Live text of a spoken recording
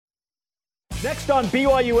Next on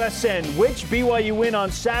BYUSN, which BYU win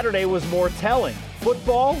on Saturday was more telling?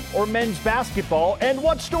 Football or men's basketball? And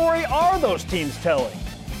what story are those teams telling?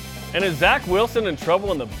 And is Zach Wilson in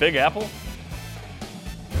trouble in the Big Apple?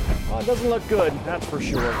 Well, it doesn't look good, that's for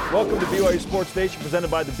sure. Welcome to BYU Sports Nation,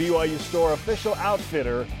 presented by the BYU Store, official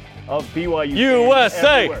outfitter of BYU.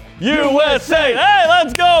 USA! USA! Hey,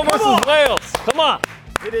 let's go versus Wales. Come on.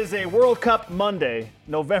 It is a World Cup Monday,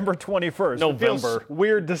 November 21st. November. It feels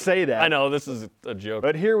weird to say that. I know, this is a joke.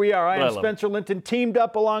 But here we are. I am Spencer Linton, teamed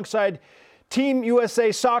up alongside Team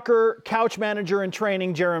USA soccer couch manager in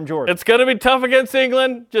training, Jerem Jordan. It's going to be tough against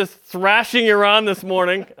England, just thrashing Iran this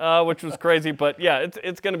morning, which was crazy. But, yeah,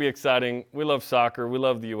 it's going to be exciting. We love soccer. We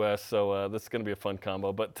love the U.S., so this is going to be a fun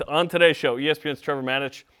combo. But on today's show, ESPN's Trevor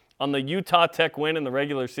Matich on the Utah Tech win in the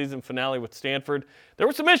regular season finale with Stanford. There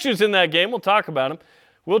were some issues in that game. We'll talk about them.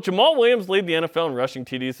 Will Jamal Williams lead the NFL in rushing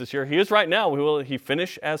TDs this year? He is right now. Will he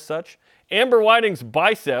finish as such? Amber Whiting's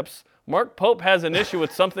biceps. Mark Pope has an issue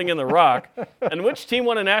with something in the rock. And which team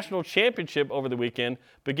won a national championship over the weekend?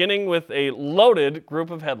 Beginning with a loaded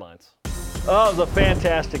group of headlines. Oh, it was a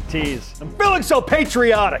fantastic tease. I'm feeling so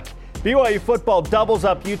patriotic. BYU football doubles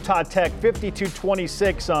up Utah Tech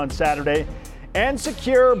 52-26 on Saturday and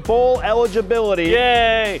secure bowl eligibility.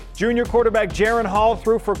 Yay! Junior quarterback Jaron Hall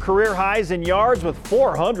threw for career highs in yards with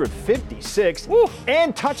 456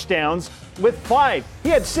 and touchdowns with 5. He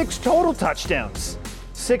had 6 total touchdowns.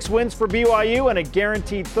 6 wins for BYU and a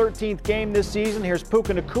guaranteed 13th game this season. Here's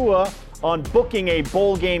Puka Nacua on booking a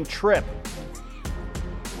bowl game trip.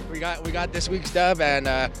 We got this week's dub,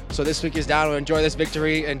 and so this week is down to enjoy this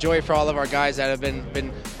victory. Enjoy it for all of our guys that have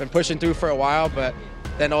been pushing through for a while, but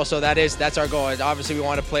then also that's our goal. And obviously we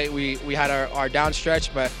want to play. We had our down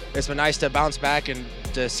stretch, but it's been nice to bounce back and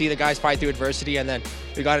to see the guys fight through adversity. And then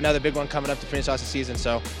we got another big one coming up to finish off the season.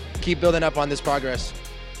 So keep building up on this progress.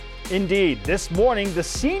 Indeed. This morning, the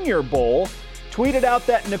Senior Bowl tweeted out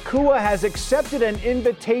that Nacua has accepted an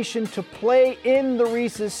invitation to play in the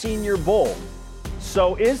Reese's Senior Bowl.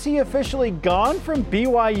 So is he officially gone from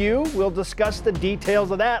BYU? We'll discuss the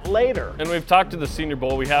details of that later. And we've talked to the Senior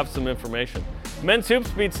Bowl. We have some information. Men's hoops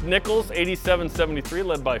beats Nichols 87-73,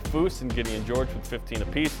 led by Foose and Gideon George with 15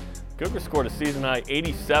 apiece. Cougars scored a season-high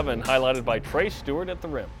 87, highlighted by Trey Stewart at the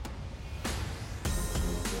rim.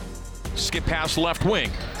 Skip pass left wing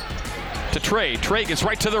to Trey. Trey gets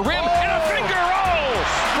right to the rim, and a finger roll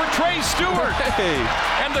for Trey Stewart. Hey.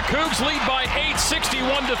 And the Cougs lead by 8,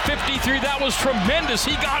 61-53. That was tremendous.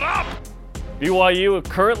 He got up. BYU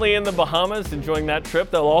currently in the Bahamas, enjoying that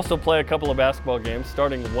trip. They'll also play a couple of basketball games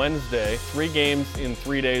starting Wednesday. 3 games in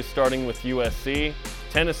 3 days, starting with USC,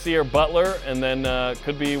 Tennessee or Butler, and then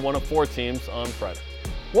could be one of 4 teams on Friday.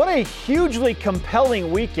 What a hugely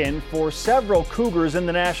compelling weekend for several Cougars in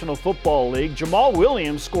the National Football League. Jamal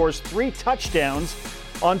Williams scores 3 touchdowns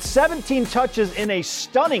on 17 touches in a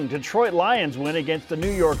stunning Detroit Lions win against the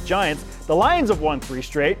New York Giants. The Lions have won 3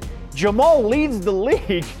 straight. Jamal leads the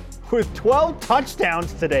league with 12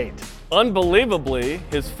 touchdowns to date. Unbelievably,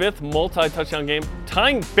 his 5th multi-touchdown game,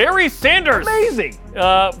 tying Barry Sanders. Amazing.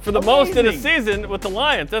 For the most in a season with the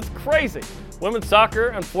Lions. That's crazy. Women's soccer,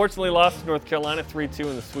 unfortunately, lost to North Carolina 3-2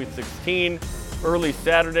 in the Sweet 16. Early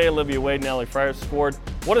Saturday, Olivia Wade and Allie Fryer scored.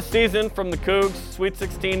 What a season from the Cougs. Sweet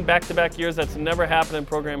 16, back-to-back years. That's never happened in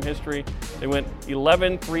program history. They went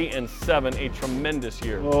 11-3-7, a tremendous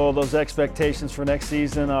year. Oh, those expectations for next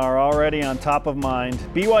season are already on top of mind.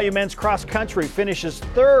 BYU men's cross country finishes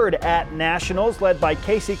 3rd at Nationals, led by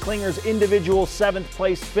Casey Klinger's individual 7th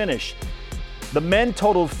place finish. The men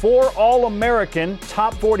totaled 4 All-American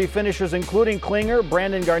top 40 finishers, including Klinger,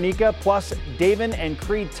 Brandon Garnica, plus Davin and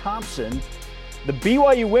Creed Thompson. The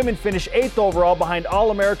BYU women finished 8th overall behind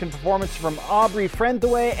All-American performances from Aubrey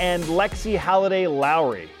Frenthuay and Lexi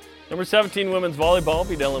Halliday-Lowry. Number 17 women's volleyball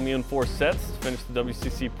beat LMU in 4 sets to finish the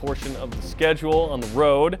WCC portion of the schedule on the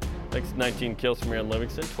road. Thanks to 19 kills from Aaron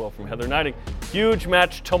Livingston, 12 from Heather Knighting. Huge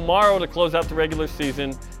match tomorrow to close out the regular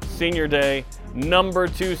season. Senior Day, number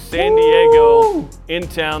 2 San Diego in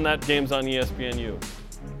town. That game's on ESPNU.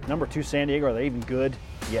 Number 2 San Diego, are they even good?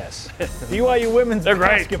 Yes. BYU women's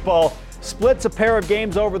basketball splits a pair of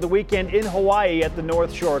games over the weekend in Hawaii at the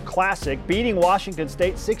North Shore Classic, beating Washington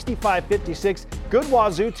State 65-56. Good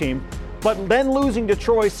Wazoo team, but then losing to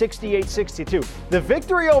Troy 68-62. The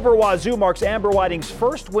victory over Wazoo marks Amber Whiting's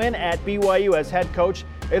first win at BYU as head coach.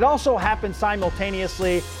 It also happened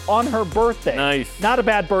simultaneously on her birthday. Nice. Not a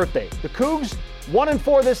bad birthday. The Cougs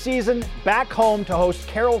 1-4 this season, back home to host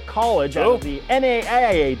Carroll College out of the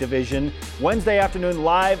NAIA division Wednesday afternoon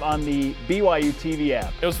live on the BYU TV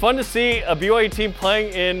app. It was fun to see a BYU team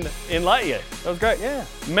playing in Lafayette. That was great. Yeah.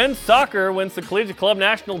 Men's soccer wins the Collegiate Club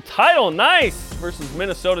National title. Nice! Versus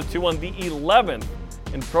Minnesota 2-1, the 11th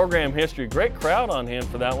in program history. Great crowd on hand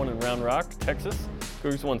for that one in Round Rock, Texas.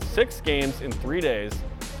 Cougars won 6 games in 3 days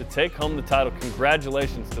to take home the title.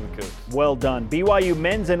 Congratulations to the Cougs. Well done. BYU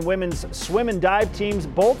men's and women's swim and dive teams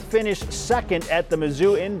both finished second at the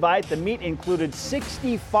Mizzou Invite. The meet included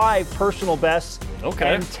 65 personal bests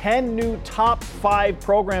and 10 new top 5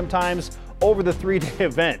 program times over the 3-day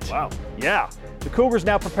event. Wow. Yeah. The Cougars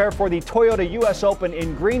now prepare for the Toyota US Open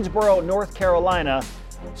in Greensboro, North Carolina,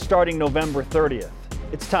 starting November 30th.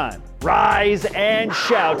 It's time. Rise and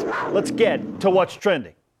shout. Let's get to what's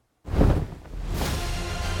trending.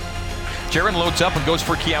 Jaron loads up and goes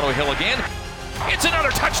for Keanu Hill again. It's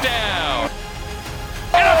another touchdown.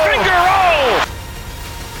 And a finger roll.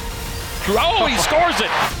 Oh, he scores it.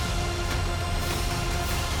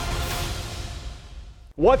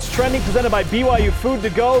 What's trending, presented by BYU Food to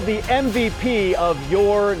Go, the MVP of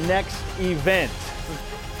your next event.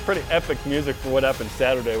 Pretty epic music for what happened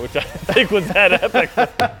Saturday, which I think was that epic.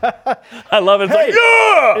 I love it. It's like,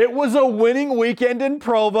 yeah! It was a winning weekend in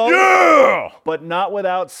Provo. Yeah! But not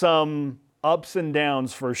without some ups and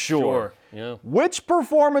downs for sure. Yeah. Which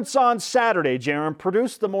performance on Saturday, Jaron,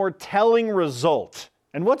 produced the more telling result?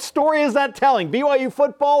 And what story is that telling? BYU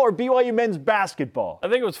football or BYU men's basketball? I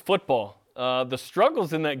think it was football. The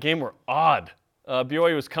struggles in that game were odd.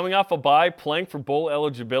 BYU was coming off a bye, playing for bowl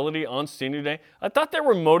eligibility on senior day. I thought there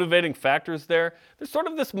were motivating factors there. There's sort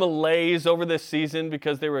of this malaise over this season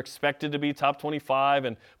because they were expected to be top 25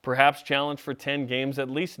 and perhaps challenge for 10 games, at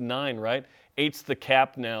least 9, right? 8's the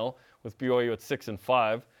cap now with BYU at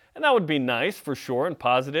 6-5. And that would be nice for sure and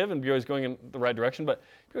positive, and BYU's going in the right direction. But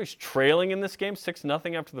BYU's trailing in this game,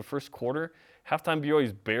 6-0 after the first quarter. Halftime,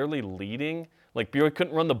 BYU's barely leading. Like, BYU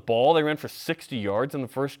couldn't run the ball. They ran for 60 yards in the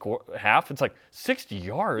first half. It's like, 60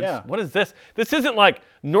 yards? Yeah. What is this? This isn't like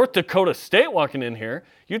North Dakota State walking in here.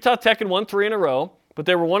 Utah Tech had won 3 in a row, but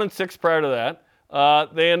they were 1-6 prior to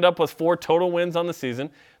that. They end up with 4 total wins on the season.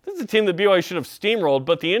 This is a team that BYU should have steamrolled,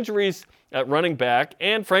 but the injuries at running back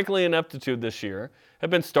and, frankly, ineptitude this year have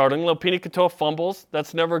been starting. Lopini Katoa fumbles.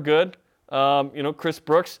 That's never good. Chris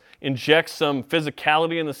Brooks injects some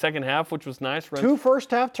physicality in the second half, which was nice. 2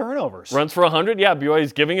 first-half turnovers. Runs for 100. Yeah,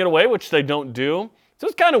 BYU's giving it away, which they don't do. So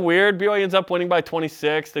it's kind of weird. BYU ends up winning by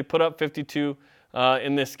 26. They put up 52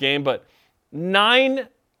 in this game, but 9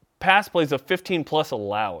 pass plays of 15-plus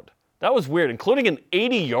allowed. That was weird, including an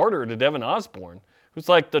 80-yarder to Devin Osborne, who's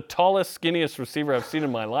like the tallest, skinniest receiver I've seen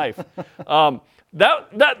in my life.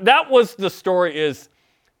 That was the story is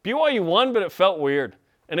BYU won, but it felt weird.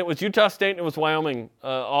 And it was Utah State and it was Wyoming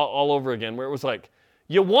all over again, where it was like,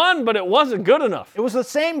 you won, but it wasn't good enough. It was the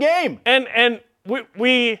same game. And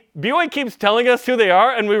BYU keeps telling us who they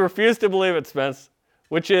are, and we refuse to believe it, Spence,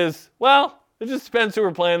 which is, well, it just depends who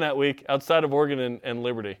we're playing that week outside of Oregon and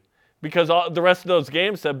Liberty. Because the rest of those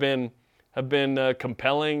games have been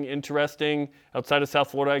compelling, interesting, outside of South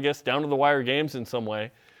Florida, I guess, down to the wire games in some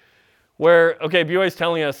way. Where, okay, BYU's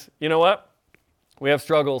telling us, you know what? We have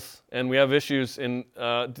struggles and we have issues in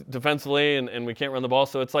defensively and we can't run the ball.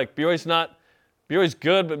 So it's like BYU's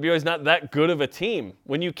good, but BYU's not that good of a team.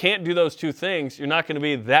 When you can't do those two things, you're not going to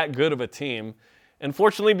be that good of a team. And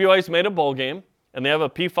fortunately, BYU's made a bowl game, and they have a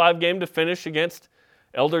P5 game to finish against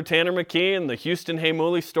Elder Tanner McKee, and the Houston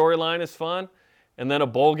Heimuli storyline is fun. And then a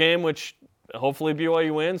bowl game, which hopefully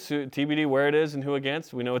BYU wins, TBD where it is and who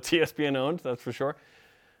against. We know it's ESPN owned, that's for sure.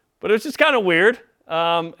 But it was just kind of weird.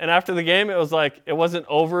 And after the game, it was like, it wasn't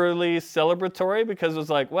overly celebratory because it was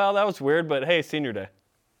like, well, that was weird, but hey, senior day.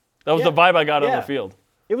 That was the vibe I got on the field.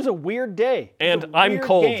 It was a weird day. And I'm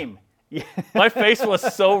cold. Game. My face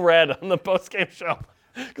was so red on the post-game show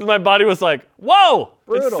because my body was like, whoa,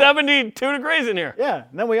 brutal. It's 72 degrees in here. Yeah,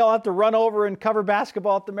 and then we all have to run over and cover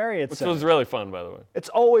basketball at the Marriott Which Center. was really fun, by the way. It's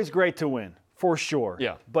always great to win, for sure.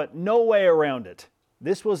 Yeah. But no way around it.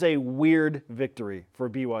 This was a weird victory for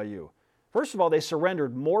BYU. First of all, they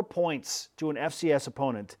surrendered more points to an FCS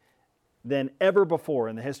opponent than ever before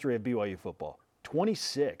in the history of BYU football.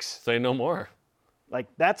 26. Say no more. Like,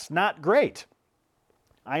 that's not great.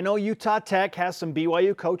 I know Utah Tech has some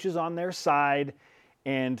BYU coaches on their side,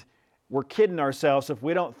 and we're kidding ourselves if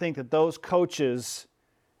we don't think that those coaches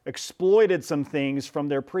exploited some things from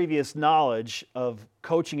their previous knowledge of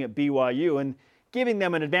coaching at BYU. And giving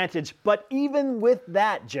them an advantage. But even with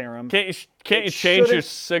that, Jerem, Can't you change your shouldn't-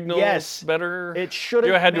 signals yes, better? It shouldn't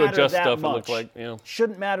You had to matter adjust that stuff, much. it looked like. Yeah.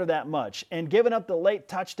 Shouldn't matter that much. And giving up the late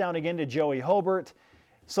touchdown again to Joey Hobart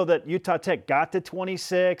so that Utah Tech got to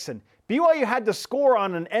 26. And BYU had to score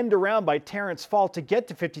on an end around by Terrence Fall to get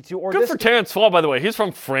to 52. Or Good this for Terrence Fall, by the way. He's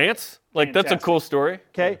from France. Like, that's a Fantastic. cool story.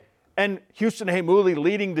 Okay. And Houston Haymouli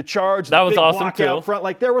leading the charge. That the was big awesome, block too. out front.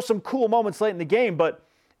 Like, there were some cool moments late in the game. But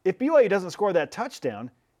if BYU doesn't score that touchdown,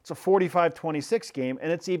 it's a 45-26 game,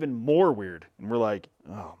 and it's even more weird. And we're like,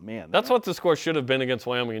 oh, man. That's what the score should have been against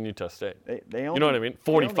Wyoming and Utah State. They only, You know what I mean?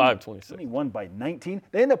 they only- 45-26. Only won by 19.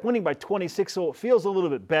 They end up winning by 26, so it feels a little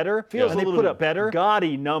bit better. Feels and a they little put bit up better,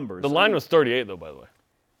 gaudy numbers. The line was 38, though, by the way.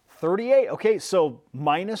 38. Okay, so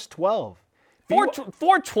minus 12.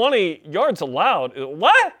 420 yards allowed.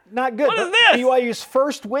 What? Not good. What is But this? BYU's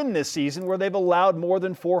first win this season where they've allowed more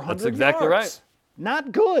than 400 That's exactly yards. right.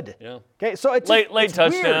 Not good. Yeah. Okay, so it's Late it's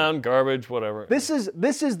touchdown, weird. garbage, whatever. This is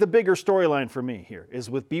the bigger storyline for me here is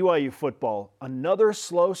with BYU football, another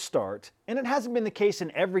slow start, and it hasn't been the case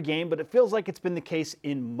in every game, but it feels like it's been the case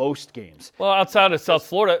in most games. Well, outside of South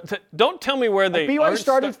Florida, don't tell me where they BYU aren't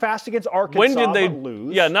started fast against Arkansas, When did they but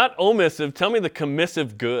lose. Yeah, not omissive. Tell me the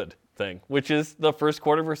commissive good thing, which is the first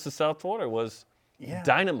quarter versus South Florida was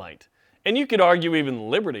dynamite. And you could argue even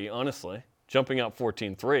Liberty, honestly, jumping out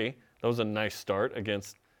 14-3. That was a nice start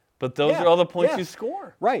against. But those are all the points you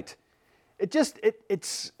score. Right. It just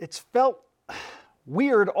it's felt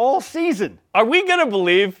weird all season. Are we gonna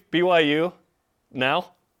believe BYU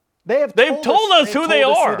now? They've told us who they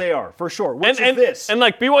are. Who they are for sure. Which And is this? and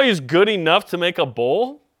like BYU's good enough to make a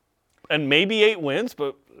bowl, and maybe 8 wins,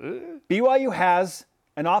 but BYU has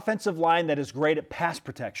an offensive line that is great at pass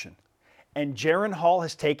protection. And Jaron Hall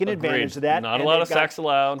has taken advantage of that. Not a and lot they've of got sacks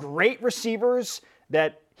allowed. Great receivers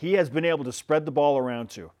that he has been able to spread the ball around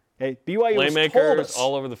to. Okay? BYU has told playmakers us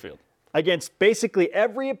all over the field. against basically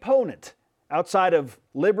every opponent outside of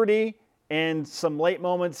Liberty and some late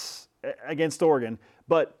moments against Oregon.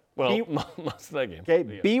 But Well, most of that game. okay,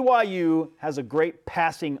 Yeah. BYU has a great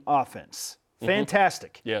passing offense.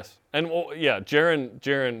 Fantastic. Yes. And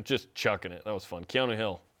Jaron just chucking it. That was fun. Keanu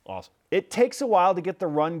Hill, awesome. It takes a while to get the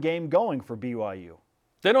run game going for BYU.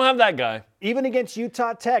 They don't have that guy, Even against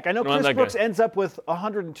Utah Tech. I know Don't have Chris that Brooks guy. ends up with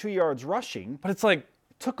 102 yards rushing. but it's like,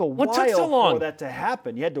 It took a What while took so long? for that to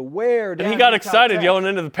happen. You had to wear down and he got Utah excited Tech. yelling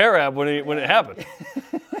into the Parab when it happened.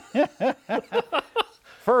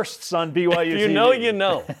 Firsts on BYU You TV. know, you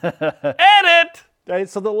know. Edit! Right,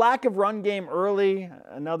 so the lack of run game early,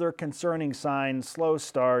 another concerning sign, slow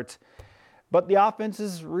start. But the offense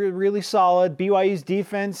is really solid. BYU's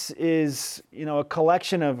defense is, a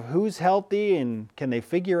collection of who's healthy and can they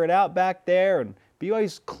figure it out back there. And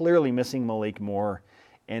BYU's clearly missing Malik Moore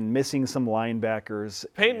and missing some linebackers.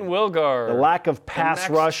 Peyton Wilgar. The lack of pass Max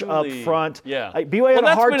rush up Tooley. front. Yeah. BYU Well, had a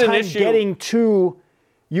that's hard been an time issue. getting to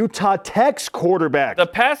Utah Tech's quarterback. The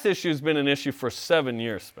pass issue's been an issue for 7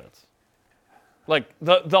 years, Spence. Like,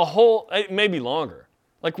 the whole, maybe longer.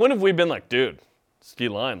 Like, when have we been like, dude, ski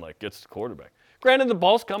line, gets the quarterback. Granted, the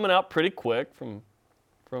ball's coming out pretty quick from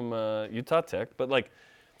Utah Tech, but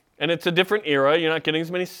and it's a different era. You're not getting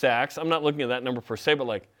as many sacks. I'm not looking at that number per se,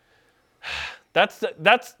 but that's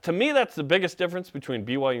to me that's the biggest difference between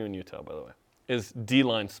BYU and Utah. By the way, is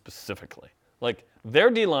D-line specifically. Their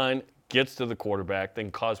D-line gets to the quarterback,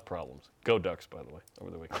 then cause problems. Go Ducks, by the way,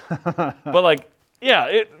 over the weekend. But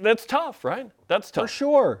that's tough, right? That's tough For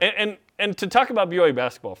sure. And to talk about BYU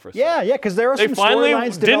basketball for a second. Yeah, because there are They some finally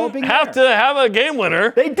storylines developing didn't have there. to have a game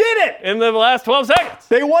winner They did it! in the last 12 seconds.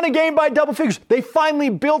 They won a game by double figures. They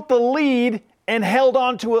finally built the lead and held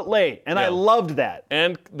on to it late. And I Yeah. loved that.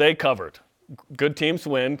 And they covered. Good teams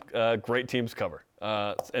win, great teams cover.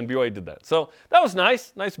 And BYU did that. So that was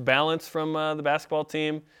nice. Nice balance from the basketball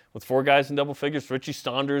team with 4 guys in double figures. Richie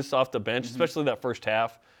Saunders off the bench, especially that first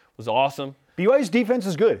half, was awesome. BYU's defense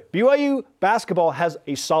is good. BYU basketball has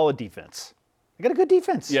a solid defense. They got a good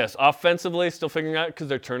defense. Yes, offensively, still figuring out because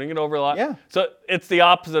they're turning it over a lot. Yeah. So it's the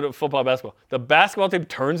opposite of football, basketball. The basketball team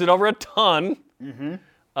turns it over a ton.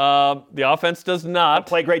 The offense does not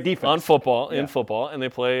Play great defense. on football, in football, and they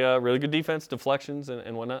play really good defense, deflections,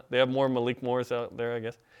 and whatnot. They have more Malik Morris out there, I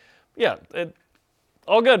guess. Yeah,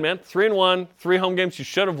 all good, man. 3-1, 3 home games you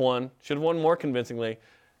should have won. Should have won more convincingly.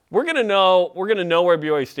 We're gonna know where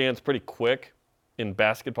BYU stands pretty quick in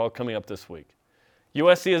basketball coming up this week.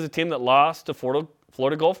 USC is a team that lost to Florida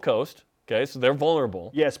Gulf Coast. Okay, so they're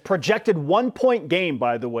vulnerable. Yes, projected 1-point game,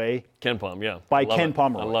 by the way. Ken Pom, yeah. By I love Ken it.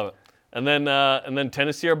 Pomeroy. I love it. And then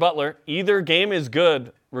Tennessee or Butler. Either game is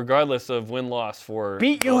good, regardless of win-loss for.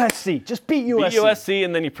 Beat USC. Just beat USC. Beat USC,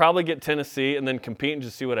 and then you probably get Tennessee, and then compete and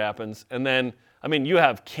just see what happens. And then I mean, you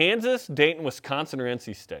have Kansas, Dayton, Wisconsin, or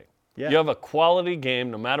NC State. Yeah. You have a quality game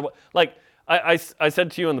no matter what. Like, I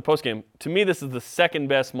said to you in the postgame, to me, this is the second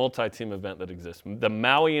best multi-team event that exists. The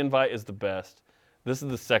Maui invite is the best. This is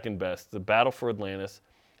the second best, the Battle for Atlantis.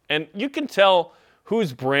 And you can tell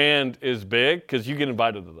whose brand is big because you get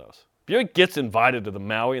invited to those. Buick gets invited to the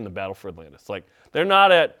Maui and the Battle for Atlantis. Like, they're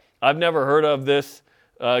not at, I've never heard of this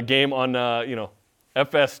game on,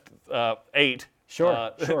 FS 8.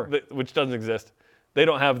 Sure. Which doesn't exist. They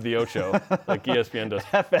don't have the Ocho like ESPN does.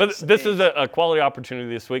 But this is a quality opportunity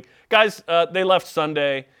this week. Guys, they left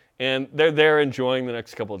Sunday, and they're there enjoying the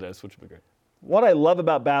next couple of days, which will be great. What I love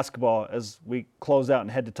about basketball as we close out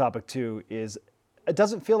and head to topic 2 is it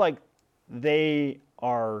doesn't feel like they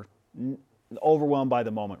are overwhelmed by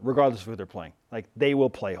the moment, regardless of who they're playing. Like, they will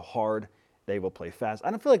play hard. They will play fast.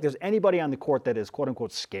 I don't feel like there's anybody on the court that is,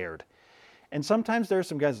 quote-unquote, scared. And sometimes there's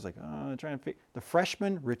some guys that's like, they're trying to the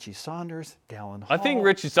freshman, Richie Saunders, Dallin Hall. I think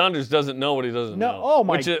Richie Saunders doesn't know what he doesn't know. Oh,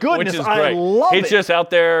 my goodness, which is great. I love it. He's just out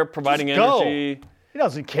there providing Just go. energy. He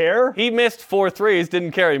doesn't care. He missed 4 threes,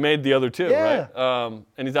 didn't care. He made the other 2, Yeah. right?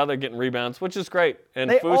 And he's out there getting rebounds, which is great. And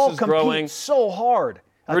They Foose all is compete growing. so hard.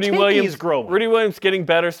 Rudy Williams is growing. Rudy Williams getting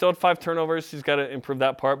better, still had 5 turnovers. He's got to improve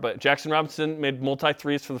that part. But Jackson Robinson made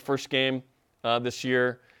multi-threes for the first game this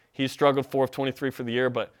year. He struggled 4 of 23 for the year,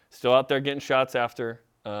 but still out there getting shots after.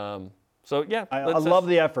 So, yeah. I love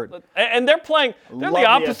the effort. And they're playing. They're Love the the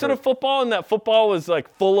opposite effort. of football, and that football was like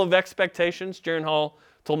full of expectations. Jaron Hall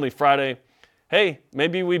told me Friday, hey,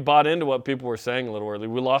 maybe we bought into what people were saying a little early.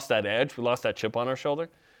 We lost that edge. We lost that chip on our shoulder.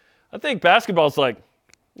 I think basketball's like,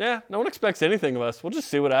 yeah, no one expects anything of us. We'll just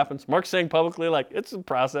see what happens. Mark's saying publicly, like, it's a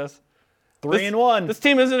process. 3-1. This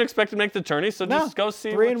team isn't expected to make the tourney, so No, just go see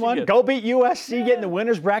 3-1. what you get. Go beat USC, get in the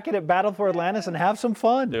winner's bracket at Battle for Atlantis, and have some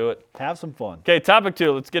fun. Do it. Have some fun. Okay, topic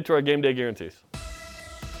 2. Let's get to our game day guarantees.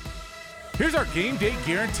 Here's our game day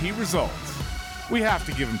guarantee results. We have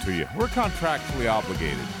to give them to you. We're contractually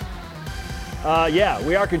obligated. Yeah,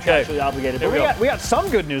 we are contractually obligated. Here But we go. we got some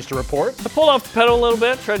good news to report. I pulled off the pedal a little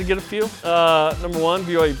bit, tried to get a few. Number 1,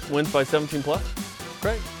 BYU wins by 17 plus.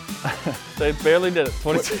 Great. They barely did it.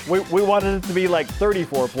 26. We wanted it to be like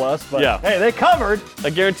 34 plus, but Yeah. hey, they covered.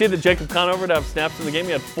 I guarantee that Jacob Conover to have snaps in the game.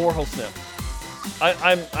 He had 4 whole snaps.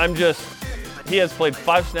 He has played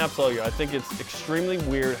 5 snaps all year. I think it's extremely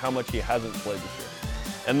weird how much he hasn't played this year.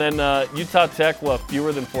 And then Utah Tech will have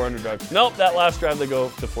fewer than 400 yards. Nope, that last drive they go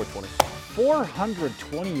to 420.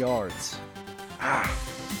 420 yards.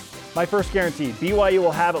 My first guarantee, BYU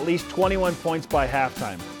will have at least 21 points by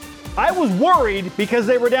halftime. I was worried because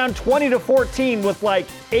they were down 20-14 with like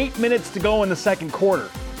 8 minutes to go in the second quarter.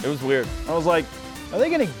 It was weird. I was like, are they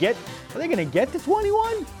gonna get to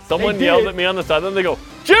 21? Someone They yelled did. at me on the sideline. They go,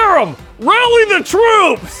 Jerem, rally the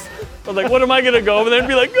troops! I was like, what am I going to go over there and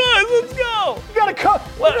be like, guys, let's go? You gotta cut.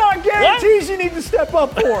 What? You got guarantees you need to step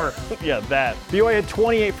up for. Yeah, that. BYU had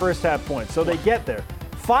 28 first half points, so they get there.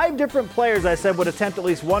 5 different players, I said, would attempt at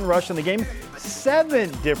least 1 rush in the game.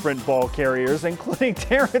 7 different ball carriers, including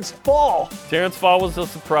Terrence Fall. Terrence Fall was a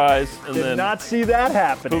surprise. And Did then not see that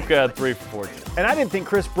happening. Puka had 3 for 14. And I didn't think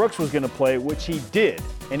Chris Brooks was going to play, which he did,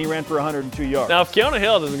 and he ran for 102 yards. Now, if Keanu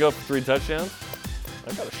Hill doesn't go for 3 touchdowns,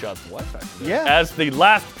 I got a shot at the White Factor. Yeah. As the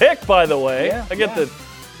last pick, by the way. Yeah, I get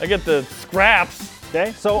the scraps.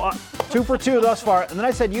 Okay, so 2 for 2 thus far. And then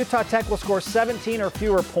I said Utah Tech will score 17 or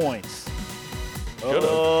fewer points. Should've.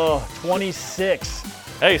 Oh, 26.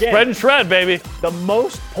 Hey, Again. spread and shred, baby. The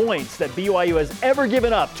most points that BYU has ever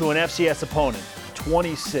given up to an FCS opponent,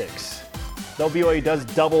 26. Though BYU does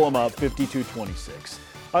double them up, 52-26.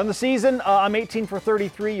 On the season, I'm 18 for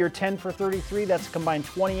 33, you're 10 for 33. That's a combined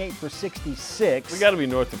 28 for 66. We got to be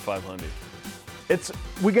north of 500.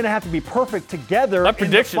 We're going to have to be perfect together My in the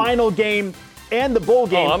prediction- final game and the bowl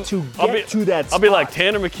game I'll to be- get to that spot. I'll be like,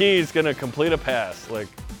 Tanner McKee's going to complete a pass. Like,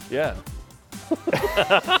 yeah.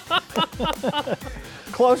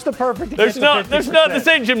 Close to perfect. to There's get to no, 50%. this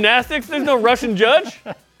ain't gymnastics. There's no Russian judge.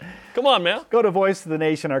 Come on, man. Go to Voice of the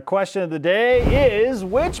Nation. Our question of the day is,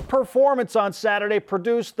 which performance on Saturday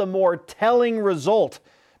produced the more telling result?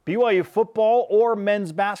 BYU football or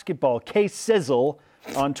men's basketball? K-Sizzle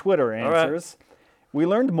on Twitter right. answers. We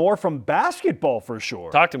learned more from basketball for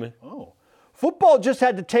sure. Talk to me. Football just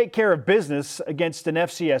had to take care of business against an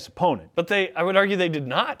FCS opponent But I would argue they did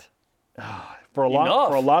not. for a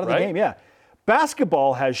lot of the right? game, yeah.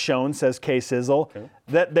 Basketball has shown, says K-Sizzle,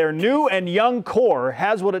 that their new and young core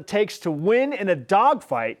has what it takes to win in a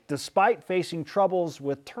dogfight despite facing troubles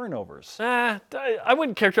with turnovers. I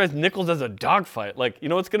wouldn't characterize Nichols as a dogfight. Like, you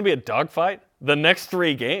know what's going to be a dogfight? The next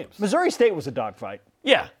 3 games. Missouri State was a dogfight.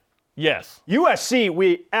 Yeah. Yes. USC,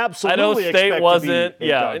 we absolutely Idaho expect State to wasn't. be a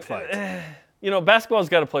Yeah. dogfight. basketball's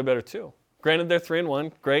got to play better too. Granted, they're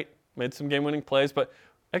 3-1, great, made some game-winning plays, but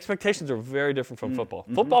expectations are very different from football.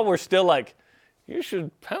 Mm-hmm. Football, we're still like, you should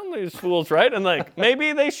pound these fools, right? And like,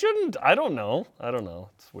 maybe they shouldn't. I don't know.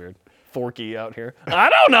 It's weird. Forky out here. I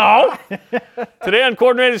don't know. Today on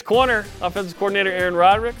Coordinator's Corner, offensive coordinator Aaron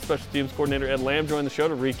Roderick, special teams coordinator Ed Lamb joined the show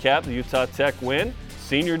to recap the Utah Tech win,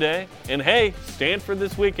 Senior Day, and hey, Stanford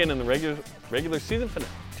this weekend in the regular season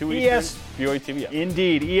finale. 2 Eastern, BYU TV.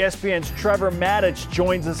 Indeed. ESPN's Trevor Matich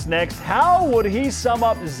joins us next. How would he sum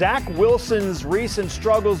up Zach Wilson's recent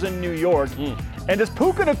struggles in New York? And does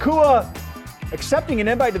Puka Nacua accepting an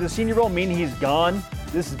invite to the Senior Bowl mean he's gone?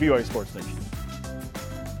 This is BYU Sports Nation.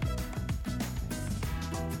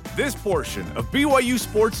 This portion of BYU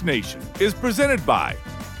Sports Nation is presented by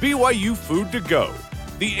BYU Food to Go,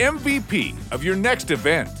 the MVP of your next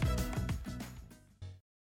event.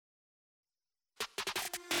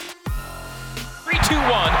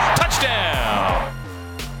 Touchdown!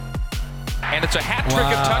 And it's a hat trick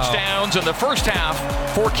of touchdowns in the first half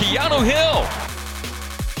for Keanu Hill.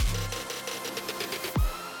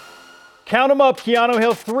 Count them up, Keanu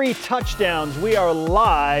Hill, 3 touchdowns. We are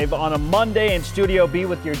live on a Monday in Studio B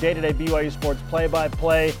with your day-to-day BYU Sports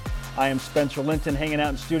play-by-play. I am Spencer Linton hanging out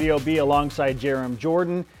in Studio B alongside Jerem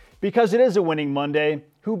Jordan. Because it is a winning Monday,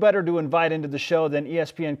 who better to invite into the show than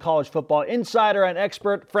ESPN college football insider and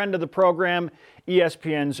expert, friend of the program,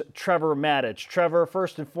 ESPN's Trevor Matich. Trevor,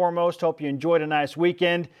 first and foremost, hope you enjoyed a nice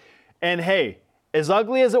weekend. And hey, as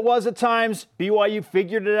ugly as it was at times, BYU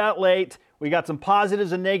figured it out late. We got some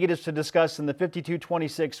positives and negatives to discuss in the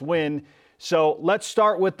 52-26 win. So let's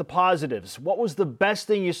start with the positives. What was the best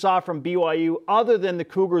thing you saw from BYU other than the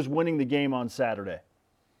Cougars winning the game on Saturday?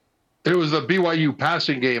 It was the BYU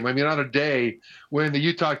passing game. I mean, on a day when the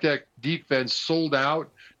Utah Tech defense sold out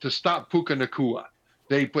to stop Puka Nacua.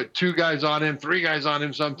 They put 2 guys on him, 3 guys on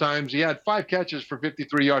him sometimes. He had 5 catches for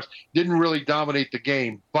 53 yards. Didn't really dominate the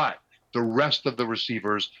game, but the rest of the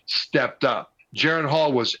receivers stepped up. Jaren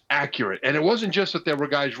Hall was accurate. And it wasn't just that there were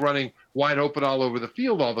guys running wide open all over the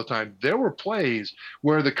field all the time. There were plays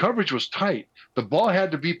where the coverage was tight. The ball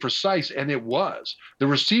had to be precise, and it was. The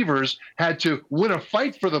receivers had to win a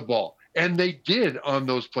fight for the ball, and they did on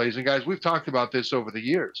those plays. And, guys, we've talked about this over the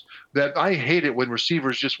years, that I hate it when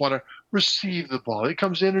receivers just want to receive the ball. It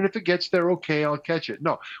comes in, and if it gets there, okay, I'll catch it.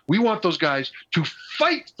 No, we want those guys to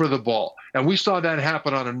fight for the ball, and we saw that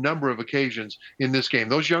happen on a number of occasions in this game.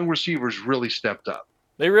 Those young receivers really stepped up.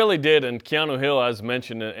 They really did, and Keanu Hill, as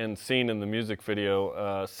mentioned and seen in the music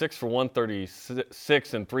video, 6 for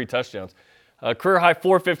 136 and 3 touchdowns. Career high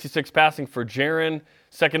 456 passing for Jaren,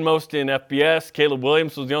 second most in FBS. Caleb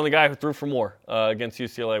Williams was the only guy who threw for more against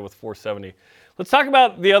UCLA with 470. Let's talk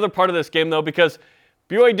about the other part of this game, though, because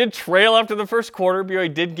BYU did trail after the first quarter.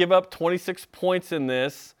 BYU did give up 26 points in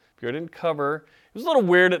this. BYU didn't cover. It was a little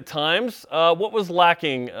weird at times. What was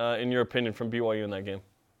lacking, in your opinion, from BYU in that game?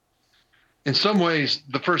 In some ways,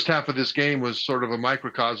 the first half of this game was sort of a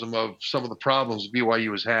microcosm of some of the problems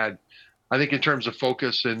BYU has had. I think in terms of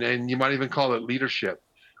focus and you might even call it leadership.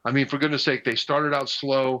 I mean, for goodness sake, they started out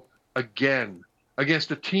slow again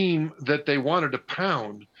against a team that they wanted to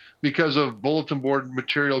pound because of bulletin board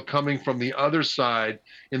material coming from the other side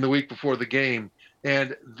in the week before the game.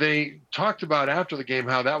 And they talked about after the game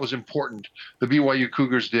how that was important, the BYU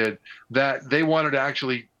Cougars did, that they wanted to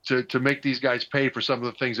actually to make these guys pay for some of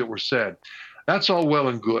the things that were said. That's all well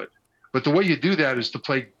and good. But the way you do that is to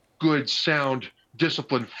play good, sound,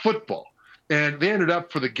 disciplined football. And they ended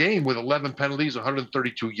up for the game with 11 penalties,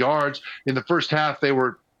 132 yards. In the first half, they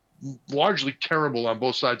were largely terrible on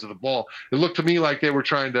both sides of the ball. It looked to me like they were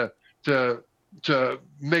trying to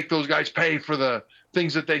make those guys pay for the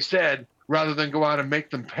things that they said rather than go out and make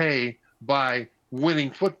them pay by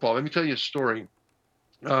winning football. Let me tell you a story.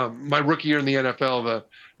 My rookie year in the NFL, the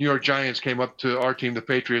New York Giants came up to our team, the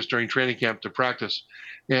Patriots, during training camp to practice.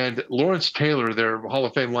 And Lawrence Taylor, their Hall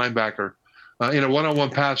of Fame linebacker, in a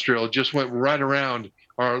one-on-one pass drill, just went right around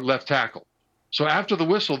our left tackle. So after the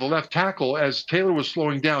whistle, the left tackle, as Taylor was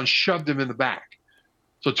slowing down, shoved him in the back.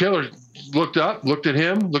 So Taylor looked up, looked at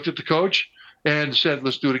him, looked at the coach, and said,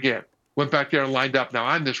 let's do it again. Went back there and lined up. Now,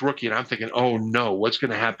 I'm this rookie, and I'm thinking, oh, no, what's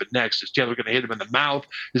going to happen next? Is Taylor going to hit him in the mouth?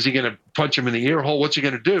 Is he going to punch him in the ear hole? What's he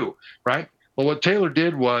going to do, right? Well, what Taylor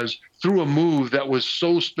did was threw a move that was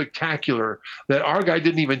so spectacular that our guy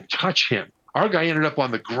didn't even touch him. Our guy ended up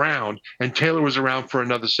on the ground, and Taylor was around for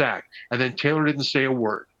another sack. And then Taylor didn't say a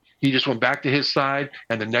word. He just went back to his side,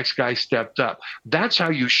 and the next guy stepped up. That's how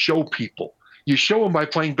you show people. You show them by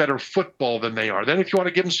playing better football than they are. Then if you want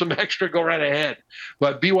to give them some extra, go right ahead.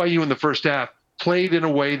 But BYU in the first half played in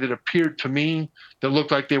a way that appeared to me that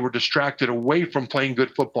looked like they were distracted away from playing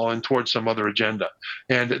good football and towards some other agenda.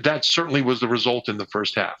 And that certainly was the result in the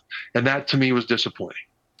first half. And that, to me, was disappointing.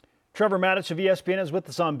 Trevor Matich of ESPN is with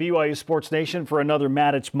us on BYU Sports Nation for another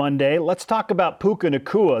Matich Monday. Let's talk about Puka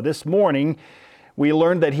Nacua. This morning, we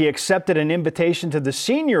learned that he accepted an invitation to the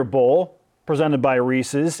Senior Bowl presented by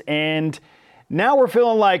Reese's, and now we're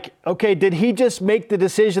feeling like, okay, did he just make the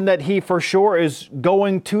decision that he for sure is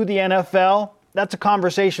going to the NFL? That's a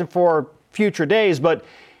conversation for future days, but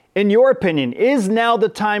in your opinion, is now the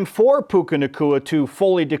time for Puka Nacua to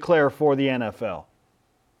fully declare for the NFL?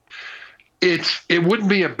 It wouldn't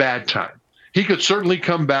be a bad time. He could certainly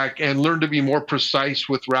come back and learn to be more precise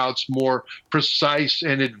with routes, more precise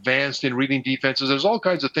and advanced in reading defenses. There's all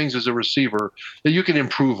kinds of things as a receiver that you can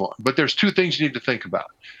improve on. But there's two things you need to think about.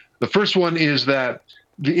 The first one is that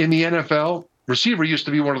in the NFL, receiver used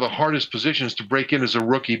to be one of the hardest positions to break in as a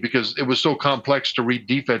rookie because it was so complex to read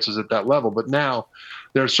defenses at that level. But now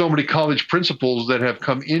there are so many college principles that have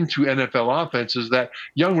come into NFL offenses that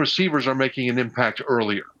young receivers are making an impact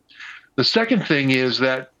earlier. The second thing is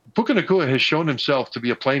that Puka Nacua has shown himself to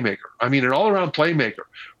be a playmaker. I mean, an all-around playmaker,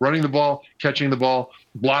 running the ball, catching the ball,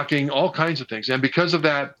 blocking, all kinds of things. And because of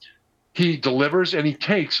that, he delivers and he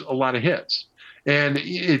takes a lot of hits. And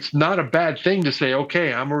it's not a bad thing to say,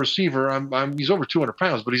 okay, I'm a receiver. He's over 200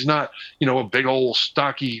 pounds, but he's not, a big old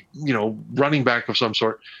stocky, running back of some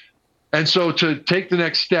sort. And so to take the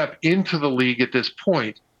next step into the league at this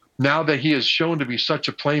point, now that he has shown to be such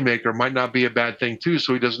a playmaker, might not be a bad thing too,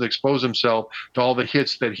 so he doesn't expose himself to all the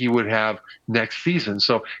hits that he would have next season.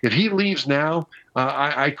 So if he leaves now,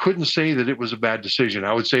 I couldn't say that it was a bad decision.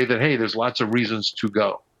 I would say that, hey, there's lots of reasons to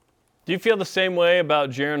go. Do you feel the same way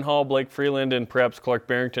about Jaren Hall, Blake Freeland, and perhaps Clark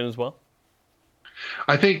Barrington as well?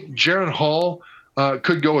 I think Jaren Hall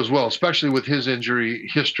could go as well, especially with his injury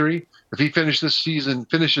history. If he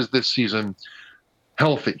finishes this season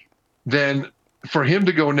healthy, then for him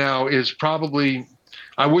to go now is probably,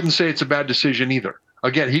 I wouldn't say it's a bad decision either.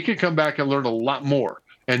 Again, he could come back and learn a lot more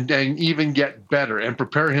and even get better and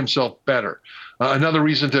prepare himself better. Another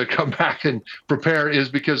reason to come back and prepare is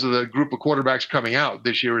because of the group of quarterbacks coming out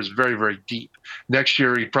this year is very, very deep. Next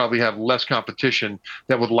year, he'd probably have less competition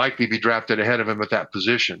that would likely be drafted ahead of him at that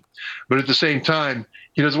position. But at the same time,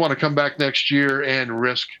 he doesn't want to come back next year and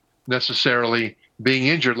risk necessarily being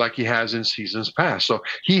injured like he has in seasons past. So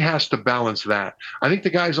he has to balance that. I think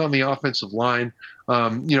the guys on the offensive line,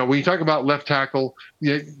 when you talk about left tackle,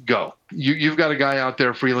 go. You've got a guy out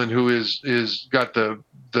there, Freeland, who is got the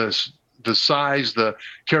size, the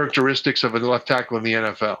characteristics of a left tackle in the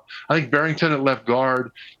NFL. I think Barrington at left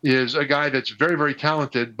guard is a guy that's very, very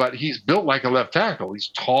talented, but he's built like a left tackle. He's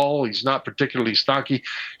tall. He's not particularly stocky.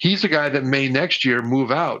 He's a guy that may next year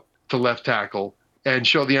move out to left tackle and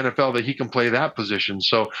show the NFL that he can play that position.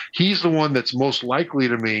 So he's the one that's most likely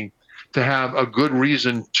to me to have a good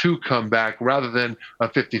reason to come back rather than a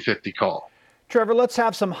 50-50 call. Trevor, let's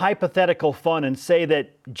have some hypothetical fun and say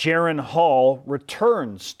that Jaren Hall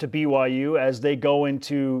returns to BYU as they go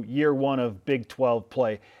into year one of Big 12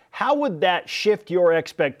 play. How would that shift your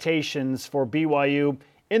expectations for BYU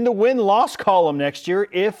in the win-loss column next year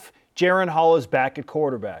if Jaren Hall is back at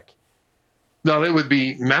quarterback? No, it would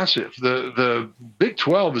be massive. The Big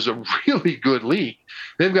 12 is a really good league.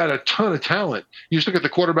 They've got a ton of talent. You just look at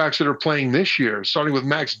the quarterbacks that are playing this year, starting with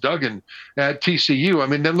Max Duggan at TCU. I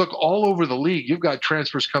mean, then look all over the league. You've got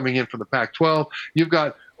transfers coming in from the Pac-12. You've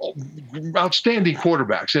got outstanding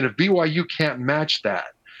quarterbacks. And if BYU can't match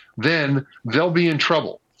that, then they'll be in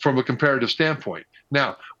trouble from a comparative standpoint.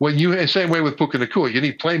 Now, same way with Puka Nacua, you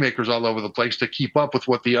need playmakers all over the place to keep up with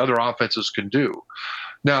what the other offenses can do.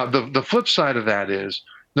 Now, the flip side of that is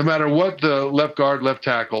no matter what the left guard, left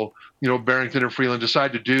tackle, Barrington or Freeland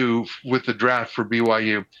decide to do with the draft for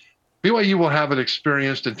BYU, BYU will have an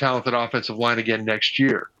experienced and talented offensive line again next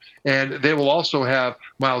year. And they will also have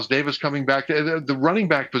Miles Davis coming back. The running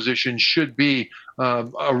back position should be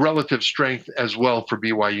a relative strength as well for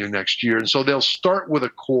BYU next year. And so they'll start with a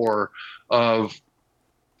core of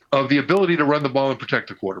the ability to run the ball and protect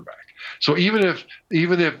the quarterback. So even if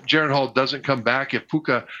Jaren Hall doesn't come back, if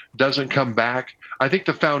Puka doesn't come back, I think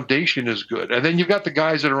the foundation is good. And then you've got the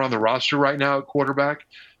guys that are on the roster right now at quarterback.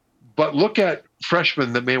 But look at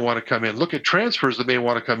freshmen that may want to come in. Look at transfers that may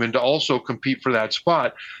want to come in to also compete for that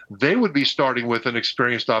spot. They would be starting with an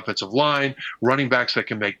experienced offensive line, running backs that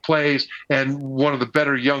can make plays, and one of the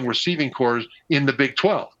better young receiving corps in the Big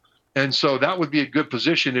 12. And so that would be a good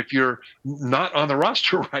position if you're not on the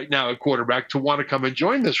roster right now at quarterback to want to come and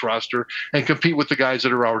join this roster and compete with the guys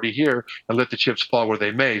that are already here and let the chips fall where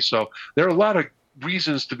they may. So there are a lot of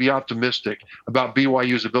reasons to be optimistic about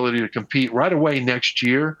BYU's ability to compete right away next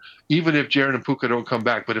year, even if Jaren and Puka don't come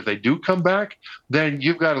back. But if they do come back, then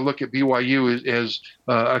you've got to look at BYU as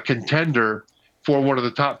a contender for one of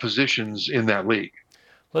the top positions in that league.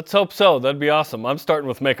 Let's hope so. That'd be awesome. I'm starting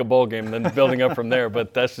with make a bowl game, then building up from there,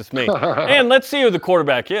 but that's just me. And let's see who the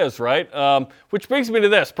quarterback is, right? Which brings me to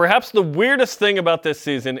this. Perhaps the weirdest thing about this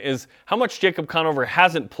season is how much Jacob Conover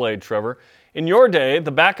hasn't played, Trevor. In your day,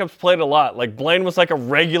 the backups played a lot. Like Blaine was like a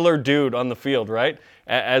regular dude on the field, right?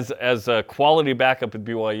 As a quality backup at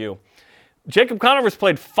BYU. Jacob Conover's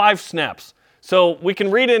played 5 snaps. So we can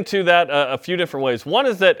read into that a few different ways. One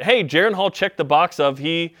is that, hey, Jaren Hall checked the box of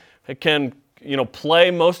he can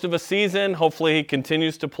play most of a season. Hopefully he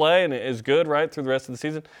continues to play and is good, right, through the rest of the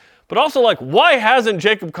season. But also, like, why hasn't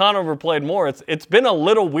Jacob Conover played more? It's been a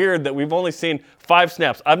little weird that we've only seen 5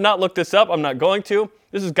 snaps. I've not looked this up. I'm not going to.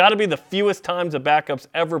 This has got to be the fewest times a backup's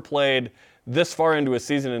ever played this far into a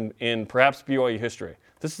season in perhaps BYU history.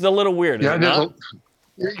 This is a little weird, isn't it?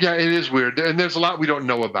 Yeah, it is weird. And there's a lot we don't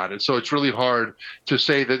know about it. So it's really hard to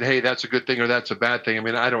say that, hey, that's a good thing or that's a bad thing. I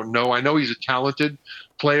mean, I don't know. I know he's a talented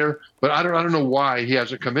player, but I don't know why he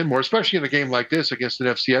hasn't come in more, especially in a game like this against an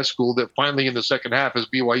FCS school that finally in the second half, as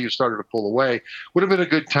BYU started to pull away, would have been a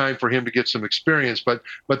good time for him to get some experience, but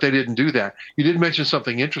they didn't do that. You did mention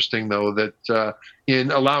something interesting, though, that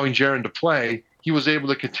in allowing Jaren to play, he was able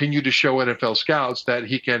to continue to show NFL scouts that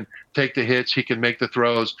he can take the hits, he can make the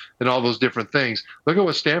throws, and all those different things. Look at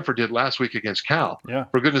what Stanford did last week against Cal. Yeah.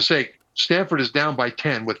 For goodness sake, Stanford is down by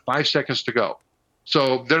 10 with 5 seconds to go.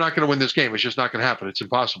 So they're not going to win this game. It's just not going to happen. It's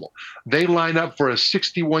impossible. They line up for a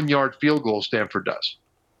 61-yard field goal, Stanford does,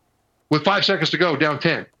 with 5 seconds to go, down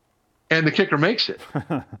 10. And the kicker makes it.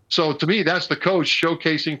 So to me, that's the coach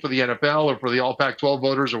showcasing for the NFL or for the All Pac-12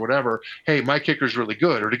 voters or whatever, hey, my kicker's really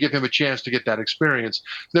good, or to give him a chance to get that experience.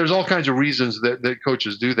 There's all kinds of reasons that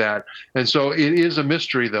coaches do that. And so it is a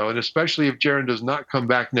mystery, though, and especially if Jaren does not come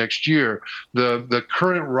back next year, the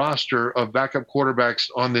current roster of backup quarterbacks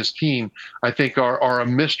on this team, I think, are a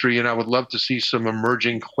mystery, and I would love to see some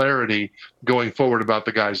emerging clarity going forward about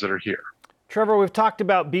the guys that are here. Trevor, we've talked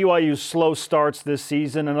about BYU's slow starts this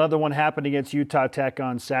season. Another one happened against Utah Tech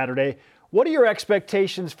on Saturday. What are your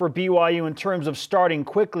expectations for BYU in terms of starting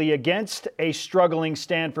quickly against a struggling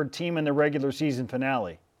Stanford team in the regular season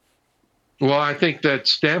finale? Well, I think that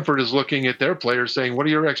Stanford is looking at their players saying, what are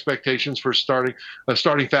your expectations for starting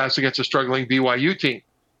fast against a struggling BYU team,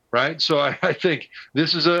 right? So I think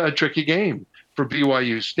this is a tricky game for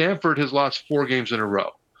BYU. Stanford has lost 4 games in a row.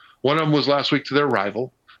 One of them was last week to their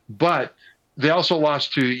rival, but they also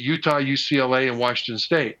lost to Utah, UCLA, and Washington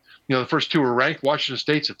State. The first 2 were ranked. Washington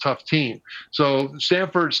State's a tough team. So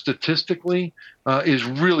Stanford statistically is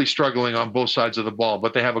really struggling on both sides of the ball.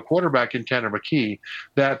 But they have a quarterback in Tanner McKee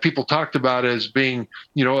that people talked about as being,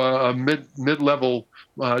 a mid-level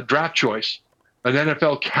draft choice, an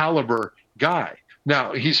NFL caliber guy.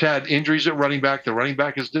 Now, he's had injuries at running back. The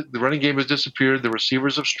running game has disappeared. The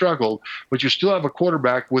receivers have struggled, but you still have a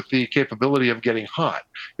quarterback with the capability of getting hot.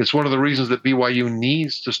 It's one of the reasons that BYU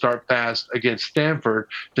needs to start fast against Stanford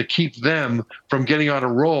to keep them from getting on a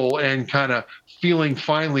roll and kind of feeling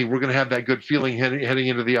finally we're going to have that good feeling heading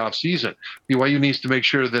into the offseason. BYU needs to make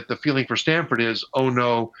sure that the feeling for Stanford is, oh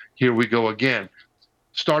no, here we go again.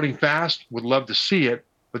 Starting fast, would love to see it,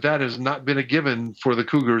 but that has not been a given for the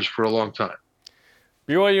Cougars for a long time.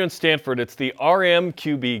 BYU and Stanford, it's the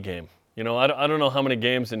RMQB game. I don't know how many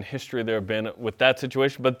games in history there have been with that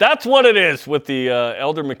situation, but that's what it is with the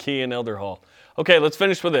Elder McKee and Elder Hall. Okay, let's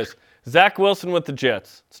finish with this. Zach Wilson with the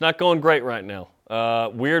Jets. It's not going great right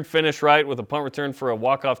now. Weird finish, right, with a punt return for a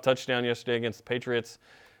walk-off touchdown yesterday against the Patriots.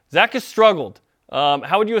 Zach has struggled.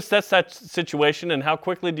 How would you assess that situation, and how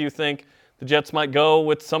quickly do you think the Jets might go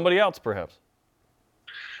with somebody else, perhaps?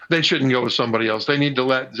 They shouldn't go with somebody else. They need to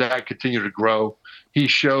let Zach continue to grow. He's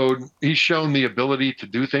shown the ability to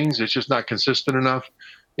do things. It's just not consistent enough.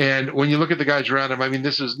 And when you look at the guys around him, I mean,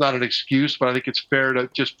 this is not an excuse, but I think it's fair to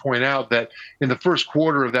just point out that in the first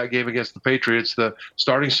quarter of that game against the Patriots, the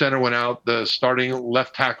starting center went out, the starting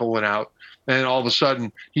left tackle went out, and all of a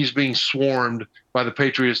sudden he's being swarmed by the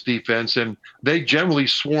Patriots defense. And they generally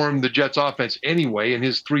swarmed the Jets offense anyway. In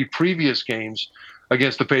his 3 previous games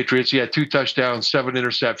against the Patriots, he had 2 touchdowns, 7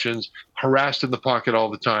 interceptions, harassed in the pocket all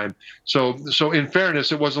the time. So in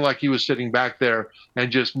fairness, it wasn't like he was sitting back there and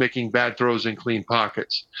just making bad throws in clean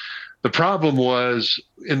pockets. The problem was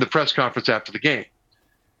in the press conference after the game.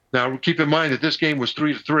 Now, keep in mind that this game was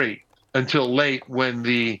 3-3 until late when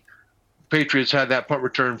the Patriots had that punt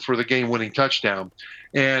return for the game-winning touchdown.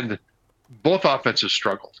 And both offenses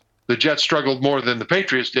struggled. The Jets struggled more than the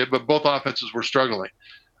Patriots did, but both offenses were struggling.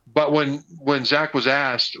 But when Zach was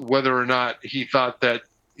asked whether or not he thought that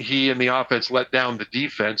he and the offense let down the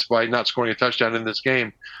defense by not scoring a touchdown in this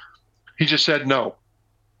game, he just said no.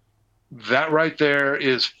 That right there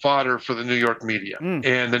is fodder for the New York media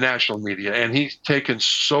and the national media, and he's taken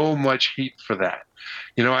so much heat for that.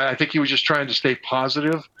 I think he was just trying to stay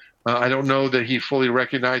positive. I don't know that he fully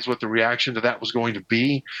recognized what the reaction to that was going to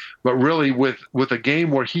be, but really with a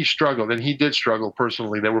game where he struggled, and he did struggle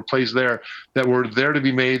personally, there were plays there that were there to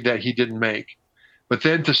be made that he didn't make. But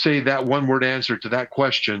then to say that one-word answer to that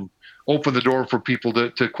question opened the door for people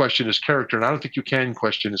to question his character, and I don't think you can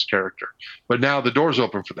question his character. But now the door's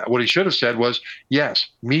open for that. What he should have said was, yes,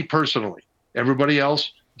 me personally, everybody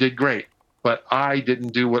else did great, but I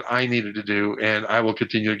didn't do what I needed to do, and I will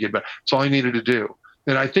continue to get better. That's all I needed to do.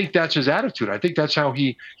 And I think that's his attitude. I think that's how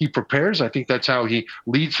he prepares. I think that's how he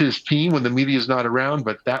leads his team when the media is not around.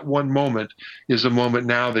 But that one moment is a moment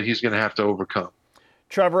now that he's going to have to overcome.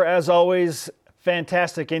 Trevor, as always,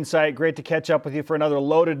 fantastic insight. Great to catch up with you for another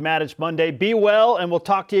Loaded Mattich Monday. Be well, and we'll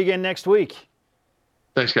talk to you again next week.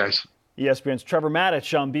 Thanks, guys. ESPN's Trevor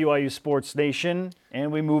Mattich on BYU Sports Nation,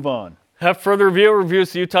 and we move on. Have further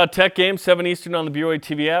reviews the Utah Tech game, 7 Eastern on the BYU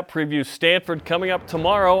TV app. Preview Stanford coming up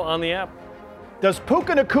tomorrow on the app. Does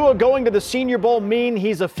Puka Nacua going to the Senior Bowl mean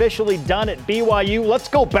he's officially done at BYU? Let's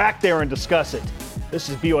go back there and discuss it. This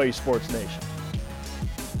is BYU Sports Nation.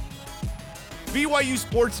 BYU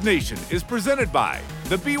Sports Nation is presented by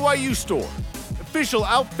The BYU Store, official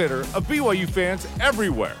outfitter of BYU fans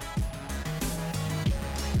everywhere.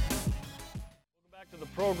 Welcome back to the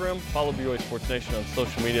program. Follow BYU Sports Nation on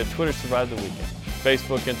social media. Twitter survived the weekend.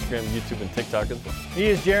 Facebook, Instagram, YouTube, and TikTok as well. He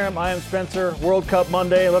is Jerem. I am Spencer. World Cup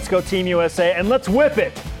Monday. Let's go Team USA, and let's whip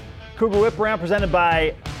it. Cougar Whip Around presented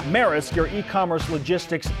by Maersk, your e-commerce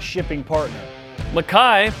logistics shipping partner.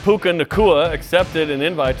 Mekhi Puka Nacua accepted an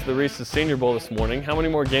invite to the Reese's Senior Bowl this morning. How many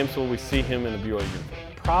more games will we see him in the BYU uniform?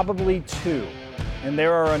 Probably 2. And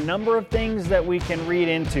there are a number of things that we can read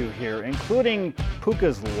into here, including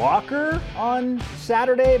Puka's locker on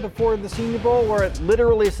Saturday before the Senior Bowl, where it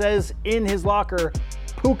literally says in his locker,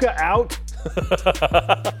 Puka out.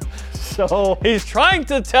 So he's trying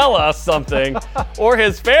to tell us something, or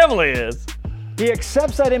his family is. He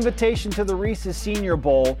accepts that invitation to the Reese's Senior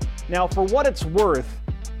Bowl. Now, for what it's worth,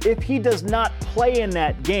 if he does not play in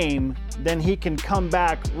that game, then he can come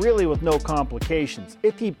back really with no complications.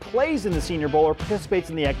 If he plays in the Senior Bowl or participates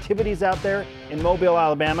in the activities out there in Mobile,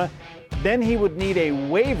 Alabama, then he would need a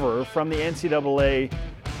waiver from the NCAA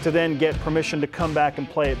to then get permission to come back and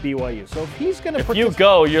play at BYU. So if he's going to If you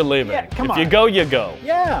go, you're leaving. Yeah, come on. If you go, you go.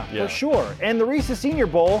 Yeah, for sure. And the Reese's Senior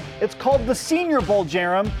Bowl, it's called the Senior Bowl,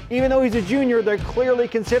 Jerem. Even though he's a junior, they're clearly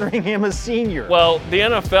considering him a senior. Well, the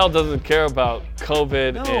NFL doesn't care about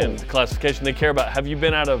COVID and classification. They care about, have you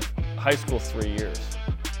been out of high school 3 years?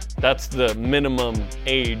 That's the minimum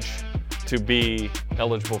age to be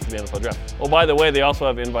eligible for the NFL draft. Oh, by the way, they also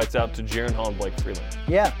have invites out to Jaren Hall and Blake Freeland.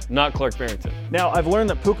 Yeah. Not Clark Barrington. Now, I've learned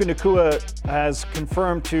that Puka Nacua has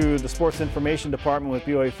confirmed to the Sports Information Department with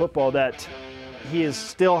BYU football that he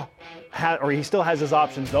still has his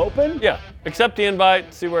options open. Yeah. Accept the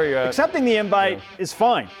invite, see where you're at. Accepting the invite is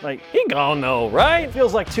fine. Like, he gone though, right? It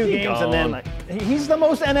feels like 2 games and then he's the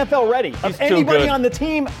most NFL ready of anybody on the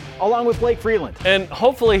team, along with Blake Freeland. And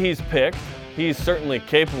hopefully he's picked. He's certainly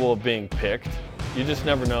capable of being picked. You just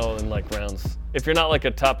never know in like rounds. If you're not like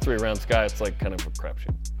a top 3 rounds guy, it's like kind of a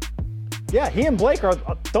crapshoot. Yeah, he and Blake are.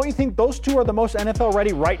 Don't you think those two are the most NFL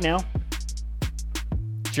ready right now?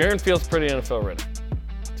 Jaren feels pretty NFL ready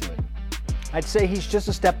to me. I'd say he's just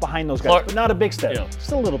a step behind those guys, but not a big step. Yeah.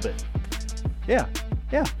 Still a little bit. Yeah,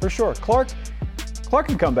 for sure. Clark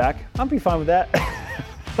can come back. I'd be fine with that.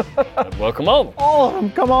 Welcome home. All of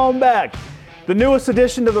them, come on back. The newest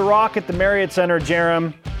addition to the Rock at the Marriott Center,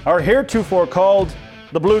 Jerem, are heretofore called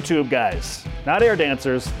the Blue Tube guys. Not air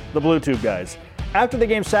dancers, the Blue Tube guys. After the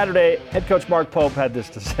game Saturday, head coach Mark Pope had this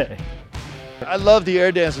to say. I love the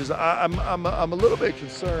air dancers. I'm a little bit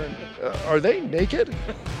concerned. Are they naked?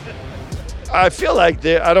 I feel like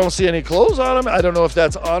I don't see any clothes on them. I don't know if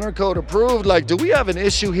that's honor code approved. Like, do we have an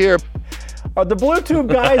issue here? Are the Blue Tube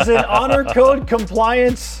guys in honor code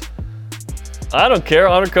compliance? I don't care.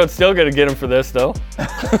 Honor code's still going to get him for this, though.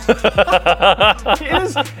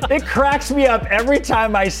 It cracks me up every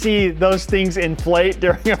time I see those things inflate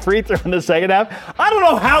during a free throw in the second half. I don't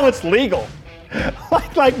know how it's legal.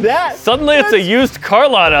 like that. Suddenly it's a used car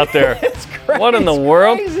lot out there. It's crazy. What in the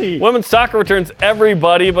world? Crazy. Women's soccer returns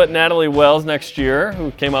everybody but Natalie Wells next year,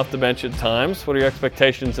 who came off the bench at times. What are your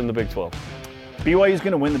expectations in the Big 12? BYU's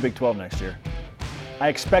going to win the Big 12 next year. I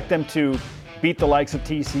expect them to beat the likes of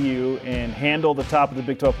TCU and handle the top of the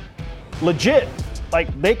Big 12. Legit.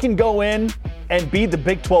 Like, they can go in and be the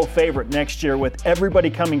Big 12 favorite next year with everybody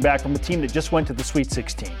coming back from a team that just went to the Sweet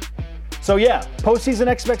 16. So, yeah, postseason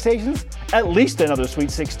expectations, at least another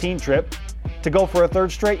Sweet 16 trip to go for a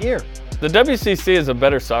third straight year. The WCC is a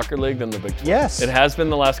better soccer league than the Big 12. Yes. It has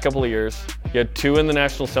been the last couple of years. You had 2 in the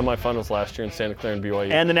national semifinals last year in Santa Clara and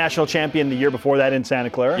BYU. And the national champion the year before that in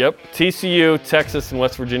Santa Clara. Yep. TCU, Texas, and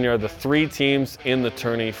West Virginia are the 3 teams in the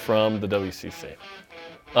tourney from the WCC.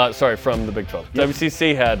 From the Big 12. Yep.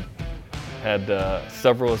 WCC had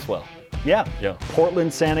several as well. Yeah. Yeah.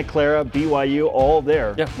 Portland, Santa Clara, BYU, all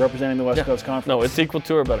there Yeah. representing the West Coast Conference. No, it's equal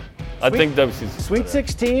to or better. I think WCC. Sweet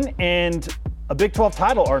 16 and a Big 12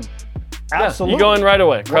 title are absolutely. You go in right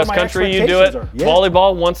away. where Cross my country, you do it. expectations are. Yeah.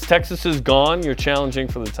 Volleyball, once Texas is gone, you're challenging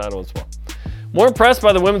for the title as well. More impressed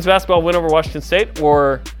by the women's basketball win over Washington State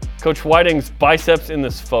or Coach Whiting's biceps in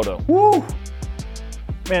this photo? Woo!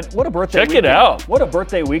 Man, what a birthday Check weekend. it out. What a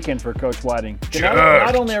birthday weekend for Coach Whiting.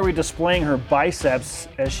 Not only are we displaying her biceps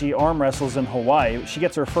as she arm wrestles in Hawaii, she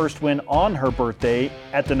gets her first win on her birthday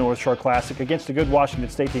at the North Shore Classic against a good Washington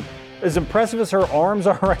State team. As impressive as her arms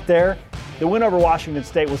are right there, the win over Washington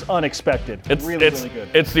State was unexpected. Really good.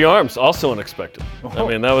 It's the arms, also unexpected. I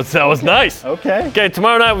mean, that was nice. Okay. Okay,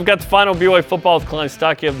 tomorrow night we've got the final BYU football with Kalani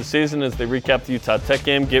Stockey of the season as they recap the Utah Tech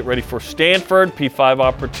game. Get ready for Stanford, P5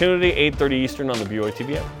 opportunity, 8:30 Eastern on the BYU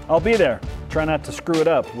TV app. I'll be there. Try not to screw it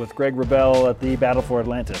up with Greg Wrubell at the Battle for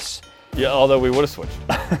Atlantis. Yeah, although we would have switched.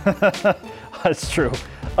 That's true.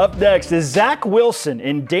 Up next, is Zach Wilson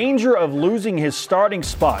in danger of losing his starting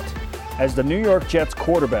spot as the New York Jets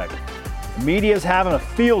quarterback? The media's having a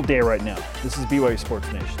field day right now. This is BYU Sports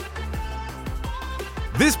Nation.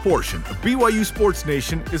 This portion of BYU Sports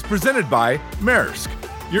Nation is presented by Maersk,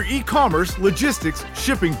 your e-commerce logistics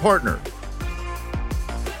shipping partner.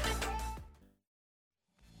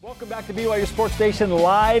 Welcome back to BYU Sports Station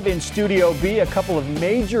live in Studio B. A couple of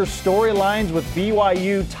major storylines with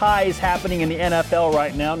BYU ties happening in the NFL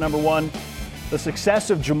right now. Number one, the success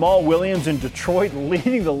of Jamal Williams in Detroit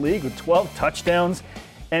leading the league with 12 touchdowns.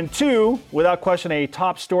 And 2, without question, a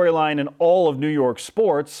top storyline in all of New York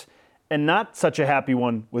sports, and not such a happy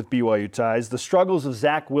one with BYU ties, the struggles of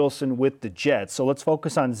Zach Wilson with the Jets. So let's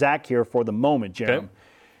focus on Zach here for the moment, Jeremy. Okay.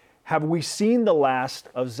 Have we seen the last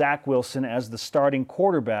of Zach Wilson as the starting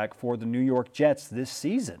quarterback for the New York Jets this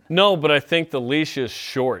season? No, but I think the leash is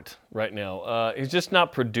short right now. He's just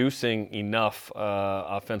not producing enough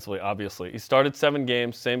offensively, obviously. He started 7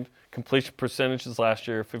 games, same completion percentage as last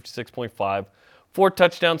year, 56.5. 4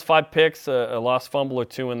 touchdowns, 5 picks, a lost fumble or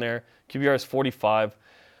 2 in there. QBR is 45.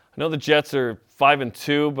 I know the Jets are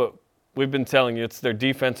 5-2, but we've been telling you it's their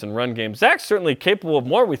defense and run game. Zach's certainly capable of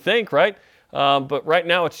more, we think, right? But right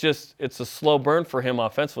now it's a slow burn for him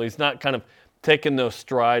offensively. He's not kind of taking those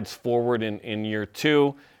strides forward in year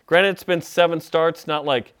 2. Granted, it's been 7 starts, not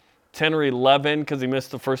like 10 or 11 because he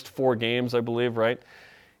missed the first 4 games, I believe, right?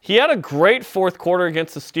 He had a great fourth quarter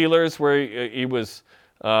against the Steelers where he was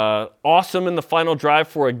awesome in the final drive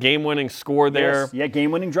for a game-winning score there. Yes. Yeah,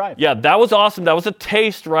 game-winning drive. Yeah, that was awesome. That was a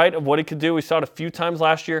taste, right, of what he could do. We saw it a few times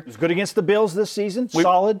last year. He was good against the Bills this season.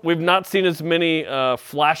 Solid. We've not seen as many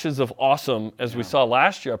flashes of awesome as we saw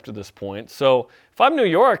last year up to this point. So if I'm New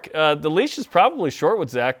York, the leash is probably short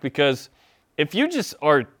with Zach because if you're just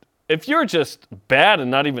bad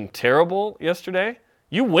and not even terrible yesterday,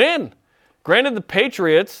 you win. Granted, the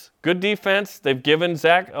Patriots, good defense. They've given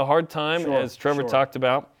Zach a hard time, as Trevor talked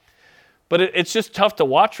about. But it's just tough to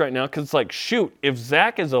watch right now because it's like, shoot, if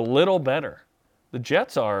Zach is a little better, the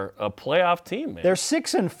Jets are a playoff team, man. They're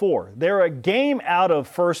 6-4. They're a game out of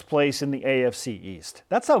first place in the AFC East.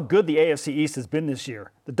 That's how good the AFC East has been this year.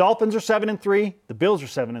 The Dolphins are 7-3. The Bills are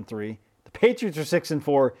 7-3. The Patriots are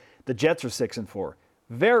 6-4. The Jets are 6-4.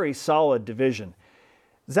 Very solid division.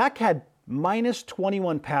 Zach had minus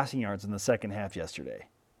 21 passing yards in the second half yesterday.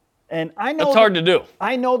 And I know that's hard to do.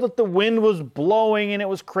 I know that the wind was blowing and it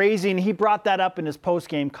was crazy, and he brought that up in his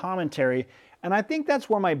post-game commentary, and I think that's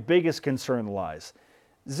where my biggest concern lies.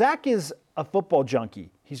 Zach is a football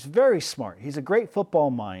junkie. He's very smart. He's a great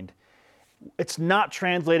football mind. It's not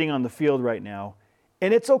translating on the field right now,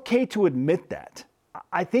 and it's okay to admit that.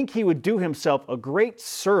 I think he would do himself a great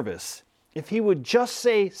service if he would just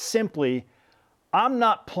say simply, I'm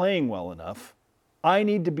not playing well enough. I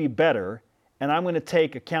need to be better, and I'm going to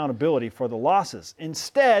take accountability for the losses.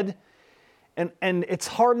 Instead, and it's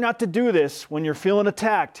hard not to do this when you're feeling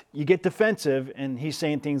attacked, you get defensive, and he's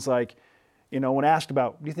saying things like, when asked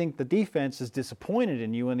about, do you think the defense is disappointed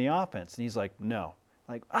in you in the offense? And he's like, no.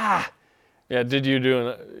 Like, Yeah, did you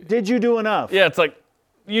do enough? Yeah, it's like,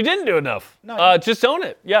 You didn't do enough. No, just own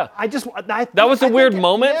it. Yeah. That was a weird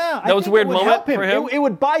moment. That was a weird moment for him. It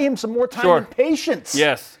would buy him some more time and patience.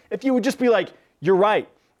 Yes. If you would just be like, you're right.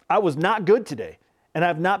 I was not good today, and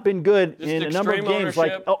I've not been good Just in a number of games.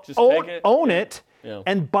 ownership. Like, Just take it. own it, Yeah.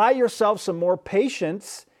 and buy yourself some more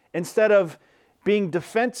patience instead of being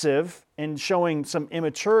defensive and showing some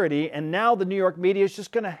immaturity. And now the New York media is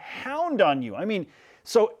just going to hound on you. I mean,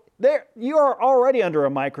 so there you are already under a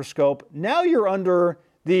microscope. Now you're under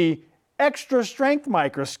the extra strength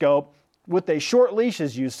microscope with a short leash,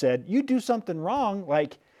 as you said. You do something wrong,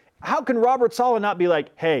 like how can Robert Saleh not be like,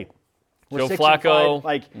 hey, we're Joe 6-5, Flacco,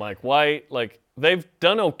 like Mike White, like they've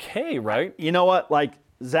done okay, right? you know what, like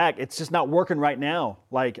Zach, it's just not working right now.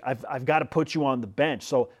 Like I've got to put you on the bench.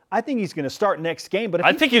 So I think he's going to start next game. But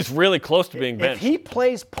I think he's really close to being benched. If he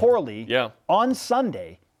plays poorly on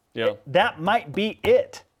Sunday, that might be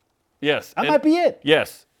it. Yes. That might be it.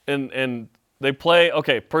 Yes. And they play,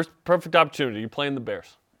 perfect opportunity. You're playing the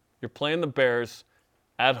Bears. You're playing the Bears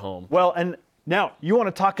at home. Well, and now you want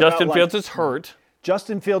to talk about Justin Fields is hurt.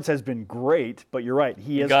 Justin Fields has been great, but you're right.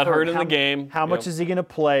 He got hurt in the game. How much is he going to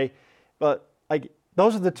play? But like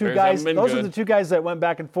those are the two Bears guys. haven't been Those good. are the two guys that went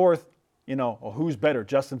back and forth. You know, who's better,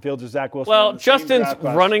 Justin Fields or Zach Wilson? Well, Justin's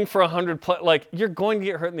running for 100 play. Like you're going to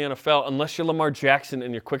get hurt in the NFL unless you're Lamar Jackson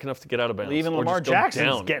and you're quick enough to get out of bounds. Even or Lamar just go Jackson's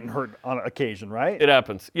down. getting hurt on occasion, right? It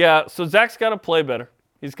happens. Yeah. So Zach's got to play better.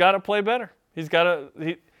 He's got to play better. He's got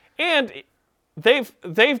to. And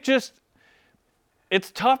they've just.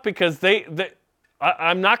 It's tough because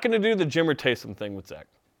I'm not going to do the Jimmer Taysom thing with Zach,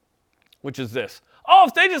 which is this. Oh,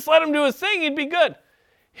 if they just let him do his thing, he'd be good.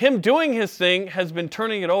 Him doing his thing has been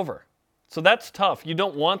turning it over. So that's tough. You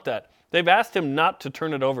don't want that. They've asked him not to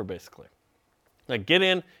turn it over, basically. Like, get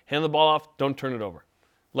in, hand the ball off, don't turn it over.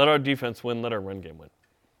 Let our defense win, let our run game win.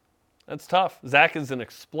 That's tough. Zach is an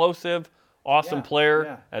explosive, awesome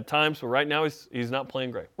player at times, but right now he's not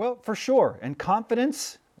playing great. Well, for sure. And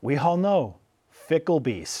confidence, we all know, fickle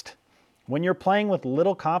beast. When you're playing with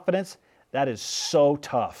little confidence, that is so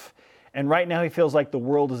tough. And right now he feels like the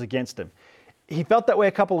world is against him. He felt that way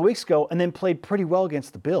a couple of weeks ago and then played pretty well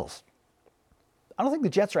against the Bills. I don't think the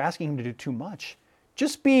Jets are asking him to do too much.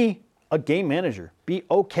 Just be a game manager. Be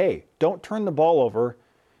okay. Don't turn the ball over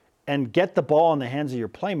and get the ball in the hands of your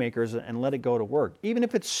playmakers and let it go to work. Even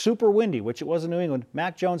if it's super windy, which it was in New England,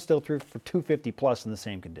 Mac Jones still threw for 250 plus in the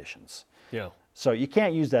same conditions. Yeah. So you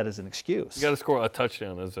can't use that as an excuse. You got to score a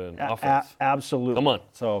touchdown as an offense. Absolutely. Come on.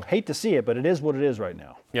 So hate to see it, but it is what it is right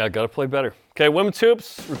now. Yeah, got to play better. Okay, Women's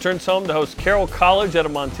Hoops returns home to host Carroll College out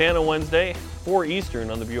of Montana Wednesday, 4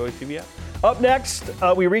 Eastern on the BYU TV app. Up next,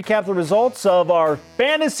 we recap the results of our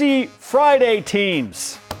Fantasy Friday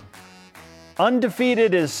teams.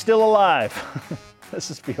 Undefeated is still alive. This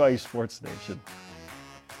is BYU Sports Nation.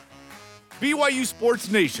 BYU Sports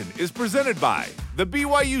Nation is presented by The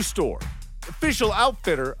BYU Store, official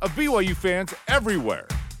outfitter of BYU fans everywhere.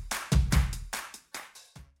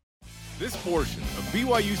 This portion of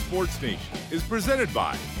BYU Sports Nation is presented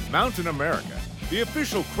by Mountain America, the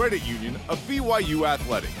official credit union of BYU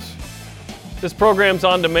Athletics. This program's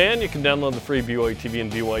on demand. You can download the free BYU TV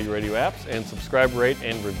and BYU Radio apps and subscribe, rate,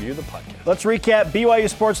 and review the podcast. Let's recap BYU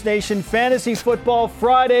Sports Nation Fantasy Football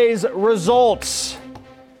Friday's results.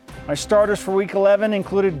 My starters for Week 11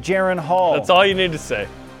 included Jaron Hall. That's all you need to say.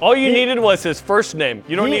 All you needed was his first name.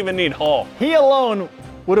 You don't even need Hall. He alone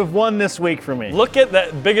would have won this week for me. Look at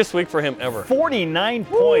that biggest week for him ever. 49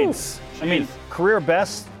 points. I mean, Jeez. career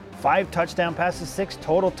best, 5 touchdown passes, 6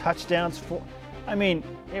 total touchdowns. I mean,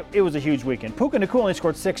 it was a huge weekend. Puka Nacua only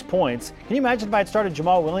scored 6 points. Can you imagine if I had started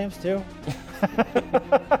Jamal Williams too?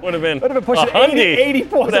 Would have been pushing 80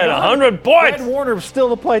 points. Would have had 100 points. Fred Warner still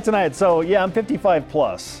to play tonight. So, yeah, I'm 55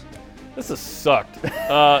 plus. This has sucked.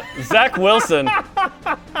 Zach Wilson.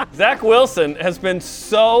 Zach Wilson has been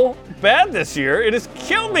so bad this year. It has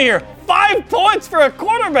killed me here. 5 points for a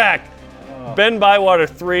quarterback. Ben Bywater,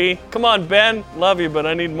 3. Come on, Ben. Love you, but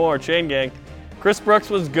I need more. Chain gang. Chris Brooks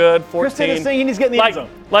was good, 14. Chris did his thing. He's getting the end zone.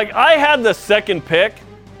 Like, I had the second pick,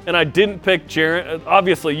 and I didn't pick Jaron.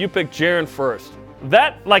 Obviously, you picked Jaron first.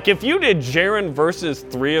 If you did Jaron versus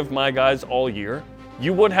 3 of my guys all year,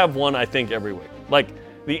 you would have won, I think, every week. Like,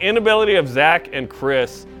 the inability of Zach and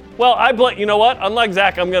Chris. Well, you know what? Unlike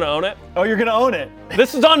Zach, I'm going to own it. Oh, you're going to own it.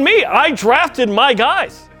 This is on me. I drafted my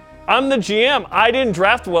guys. I'm the GM. I didn't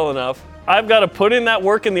draft well enough. I've got to put in that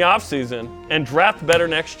work in the offseason and draft better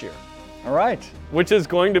next year. All right. Which is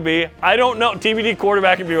going to be, I don't know, TBD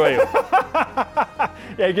quarterback at BYU.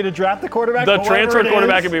 Yeah, you're going to draft the quarterback? The transfer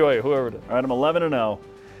quarterback at BYU, whoever it is. All right, I'm 11-0.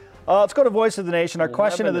 Let's go to Voice of the Nation. Our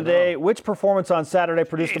question of the day, which performance on Saturday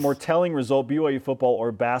produced a more telling result, BYU football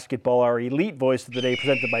or basketball? Our elite Voice of the Day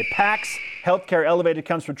presented by PAX Healthcare Elevated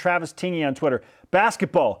comes from Travis Tingey on Twitter.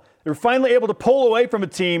 Basketball. They were finally able to pull away from a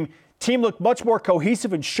team. Team looked much more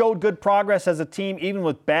cohesive and showed good progress as a team, even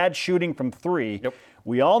with bad shooting from three. Yep.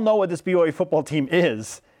 We all know what this BYU football team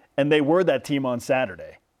is, and they were that team on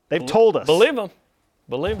Saturday. They've told us. Believe them.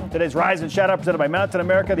 Believe them. Today's Rise and Shout Out presented by Mountain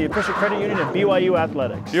America, the official credit union of BYU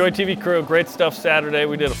Athletics. BYU TV crew, great stuff Saturday.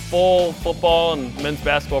 We did a full football and men's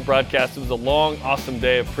basketball broadcast. It was a long, awesome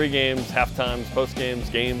day of pre-games, half-times, post-games,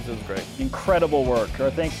 games. It was great. Incredible work.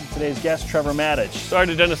 Our thanks to today's guest, Trevor Maddich. Sorry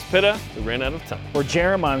to Dennis Pitta. We ran out of time. For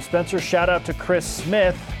Jerem, I'm Spencer. Shout out to Chris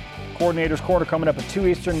Smith. Coordinator's Corner coming up at 2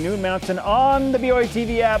 Eastern, noon Mountain on the BYU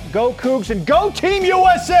TV app. Go Cougs and go Team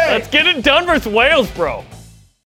USA! Let's get it done versus Wales, bro.